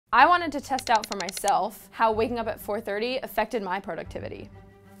I wanted to test out for myself how waking up at 4:30 affected my productivity.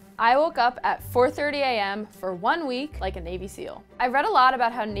 I woke up at 4:30 a.m. for 1 week like a Navy SEAL. I read a lot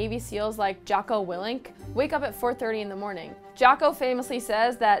about how Navy SEALs like Jocko Willink wake up at 4:30 in the morning. Jocko famously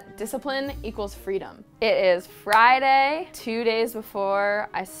says that discipline equals freedom. It is Friday, 2 days before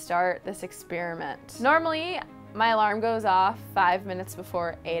I start this experiment. Normally, my alarm goes off 5 minutes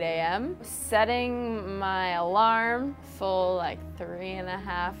before 8 a.m. Setting my alarm full like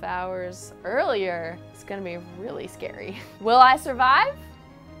 3.5 hours earlier is gonna be really scary. Will I survive?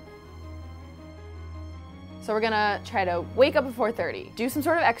 So we're gonna try to wake up at 4:30, do some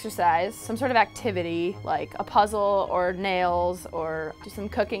sort of exercise, some sort of activity, like a puzzle or nails or do some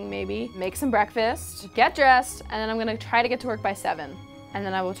cooking maybe, make some breakfast, get dressed, and then I'm gonna try to get to work by 7. And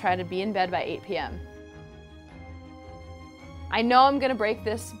then I will try to be in bed by 8 p.m. I know I'm gonna break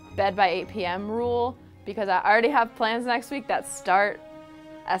this bed by 8 p.m. rule because I already have plans next week that start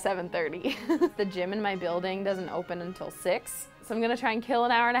at 7:30. The gym in my building doesn't open until 6, so I'm gonna try and kill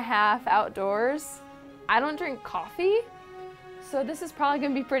an hour and a half outdoors. I don't drink coffee, so this is probably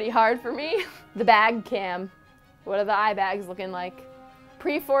gonna be pretty hard for me. The bag cam. What are the eye bags looking like?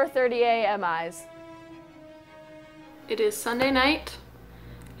 Pre-4:30 a.m. eyes. It is Sunday night.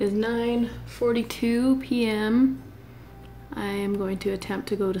 It is 9:42 p.m. I am going to attempt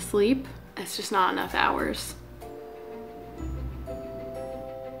to go to sleep. It's just not enough hours.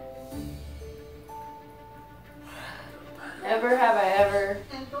 Never have I ever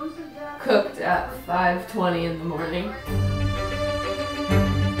cooked at 5:20 in the morning.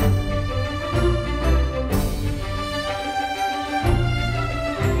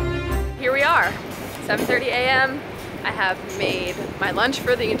 Here we are, 7:30 a.m. I have made my lunch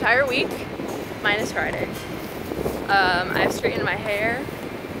for the entire week, minus Friday. I've straightened my hair,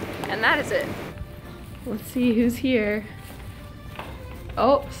 and that is it. Let's see who's here.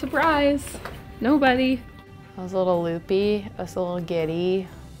 Oh, surprise! Nobody. I was a little loopy, I was a little giddy,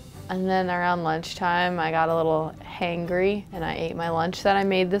 and then around lunchtime I got a little hangry and I ate my lunch that I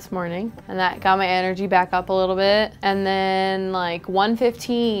made this morning, and that got my energy back up a little bit. And then like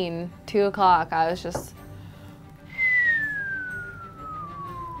 1:15, 2 o'clock, I was just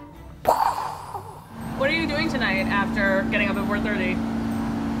What are you doing tonight after getting up at 4:30?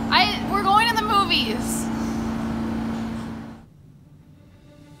 We're going to the movies.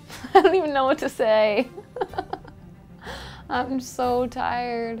 I don't even know what to say. I'm so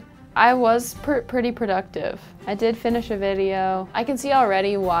tired. I was pretty productive. I did finish a video. I can see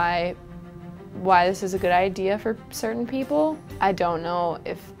already why this is a good idea for certain people. I don't know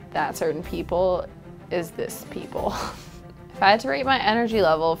if that certain people is this people. If I had to rate my energy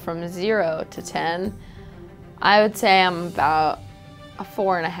level from 0 to 10, I would say I'm about a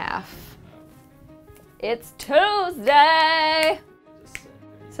 4.5. It's Tuesday!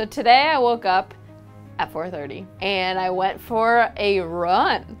 So today I woke up at 4:30 and I went for a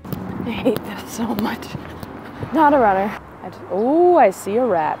run. I hate this so much. Not a runner. Oh, I see a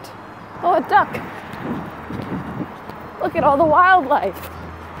rat. Oh, a duck. Look at all the wildlife.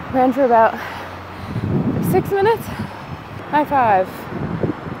 Ran for about 6 minutes. High five.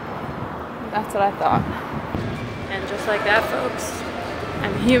 That's what I thought. And just like that, folks,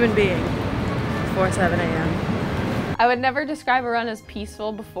 I'm a human being. 4:07 a.m. I would never describe a run as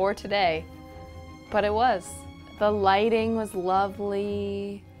peaceful before today, but it was. The lighting was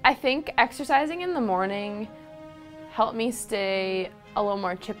lovely. I think exercising in the morning helped me stay a little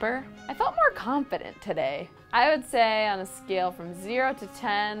more chipper. I felt more confident today. I would say on a scale from 0 to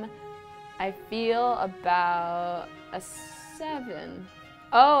 10, I feel about a 7.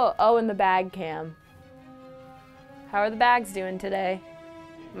 Oh, and the bag cam. How are the bags doing today?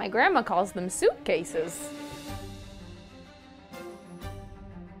 My grandma calls them suitcases.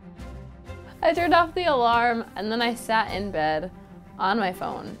 I turned off the alarm and then I sat in bed on my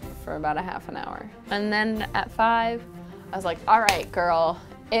phone for about a half an hour. And then at 5, I was like, all right, girl,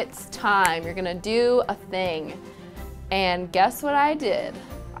 it's time. You're gonna do a thing. And guess what I did?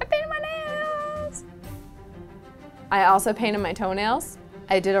 I painted my nails. I also painted my toenails.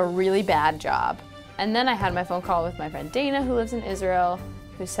 I did a really bad job. And then I had my phone call with my friend Dana, who lives in Israel,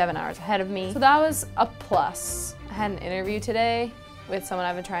 who's 7 hours ahead of me. So that was a plus. I had an interview today with someone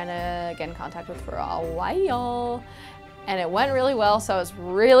I've been trying to get in contact with for a while. And it went really well, so I was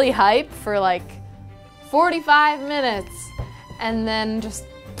really hyped for like 45 minutes and then just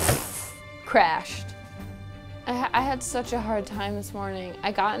crashed. I had such a hard time this morning.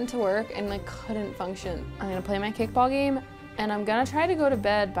 I got into work and I couldn't function. I'm gonna play my kickball game and I'm gonna try to go to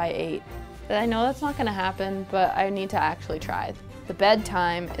bed by 8. I know that's not gonna happen, but I need to actually try. The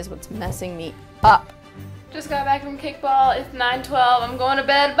bedtime is what's messing me up. Just got back from kickball. It's 9:12. I'm going to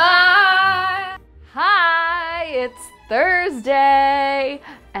bed. Bye! Hi, it's Thursday,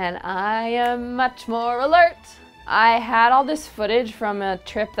 and I am much more alert. I had all this footage from a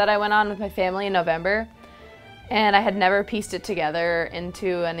trip that I went on with my family in November, and I had never pieced it together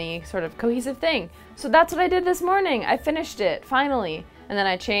into any sort of cohesive thing. So that's what I did this morning. I finished it, finally. And then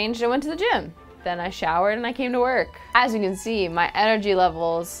I changed and went to the gym. Then I showered and I came to work. As you can see, my energy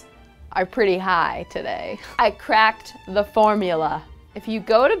levels are pretty high today. I cracked the formula. If you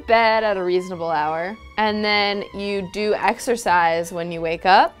go to bed at a reasonable hour and then you do exercise when you wake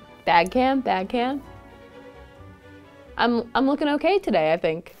up, bag cam, I'm looking okay today, I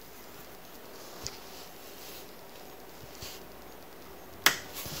think.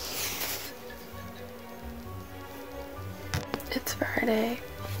 It's Friday.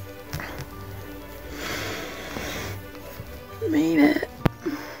 Made it.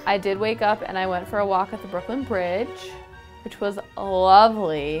 I did wake up and I went for a walk at the Brooklyn Bridge, which was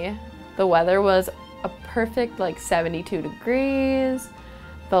lovely. The weather was a perfect 72 degrees.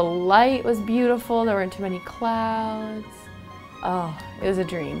 The light was beautiful. There weren't too many clouds. Oh, it was a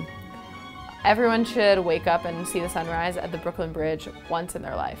dream. Everyone should wake up and see the sunrise at the Brooklyn Bridge once in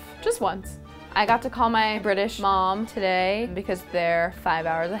their life. Just once. I got to call my British mom today because they're 5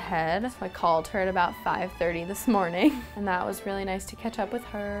 hours ahead. So I called her at about 5:30 this morning, and that was really nice to catch up with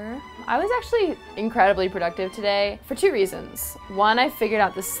her. I was actually incredibly productive today for 2 reasons. 1, I figured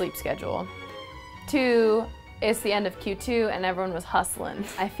out the sleep schedule. 2, it's the end of Q2 and everyone was hustling.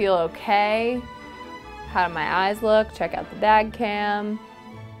 I feel okay. How do my eyes look? Check out the bag cam.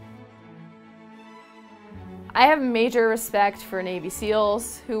 I have major respect for Navy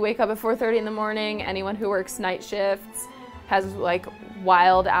SEALs who wake up at 4:30 in the morning. Anyone who works night shifts, has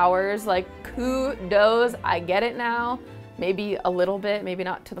wild hours, kudos, I get it now. Maybe a little bit, maybe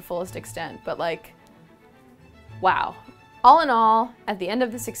not to the fullest extent, but wow. All in all, at the end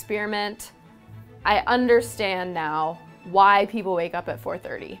of this experiment, I understand now why people wake up at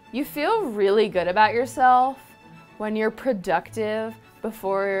 4:30. You feel really good about yourself when you're productive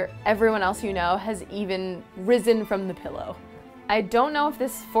before everyone else you know has even risen from the pillow. I don't know if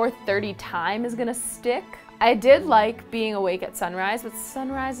this 4:30 time is gonna stick. I did like being awake at sunrise, but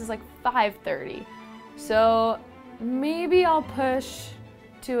sunrise is 5:30. So maybe I'll push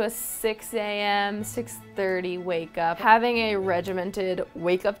to a 6 a.m., 6:30 wake up. Having a regimented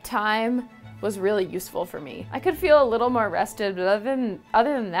wake up time was really useful for me. I could feel a little more rested, but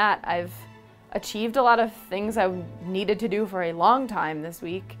other than that, I've achieved a lot of things I needed to do for a long time this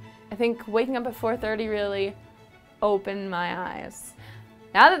week. I think waking up at 4:30 really opened my eyes.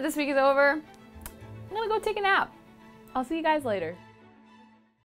 Now that this week is over, I'm gonna go take a nap. I'll see you guys later.